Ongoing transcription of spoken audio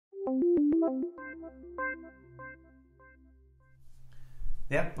The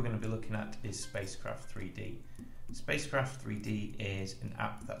app we're going to be looking at is Spacecraft 3D. Spacecraft 3D is an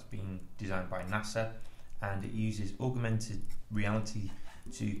app that's been designed by NASA, and it uses augmented reality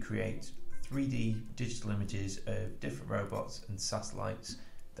to create 3D digital images of different robots and satellites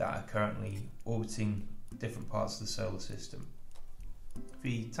that are currently orbiting different parts of the solar system. If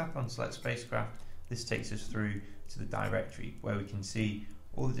we tap on select spacecraft, this takes us through to the directory where we can see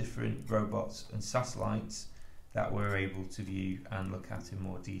all the different robots and satellites that we're able to view and look at in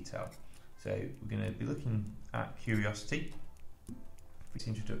more detail. So we're going to be looking at Curiosity, with the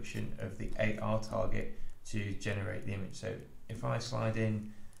introduction of the AR target to generate the image. So if I slide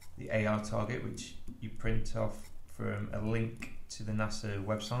in the AR target, which you print off from a link to the NASA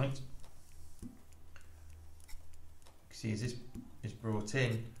website, you can see as this is brought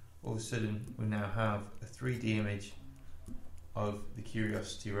in, all of a sudden we now have a 3D image of the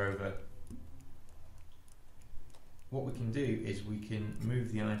Curiosity rover. What we can do is we can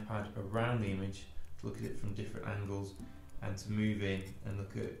move the iPad around the image to look at it from different angles and to move in and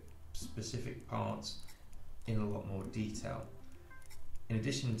look at specific parts in a lot more detail. In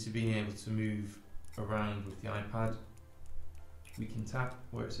addition to being able to move around with the iPad, we can tap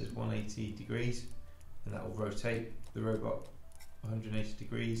where it says 180 degrees and that will rotate the robot 180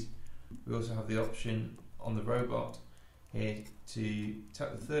 degrees. We also have the option on the robot here to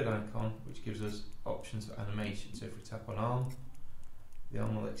tap the third icon, which gives us options for animation. So if we tap on arm, the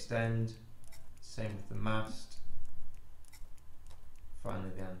arm will extend, same with the mast,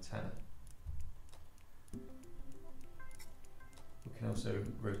 finally the antenna. We can also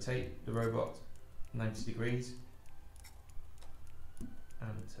rotate the robot 90 degrees and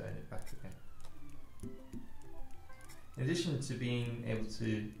turn it back again. In addition to being able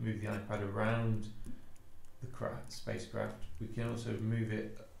to move the iPad around the spacecraft, we can also move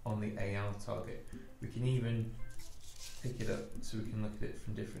it on the AR target. We can even pick it up so we can look at it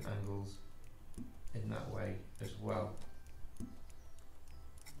from different angles in that way as well.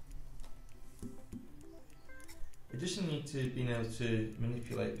 Additionally to being able to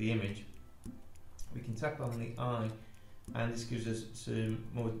manipulate the image, we can tap on the eye and this gives us some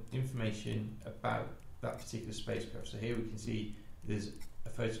more information about that particular spacecraft. So here we can see there's a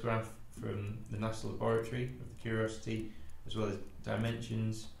photograph from the NASA laboratory of the Curiosity, as well as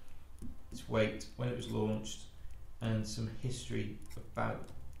dimensions, its weight, when it was launched, and some history about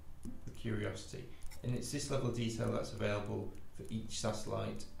the Curiosity. And it's this level of detail that's available for each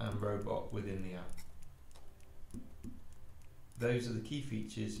satellite and robot within the app. Those are the key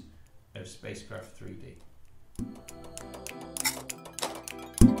features of Spacecraft 3D.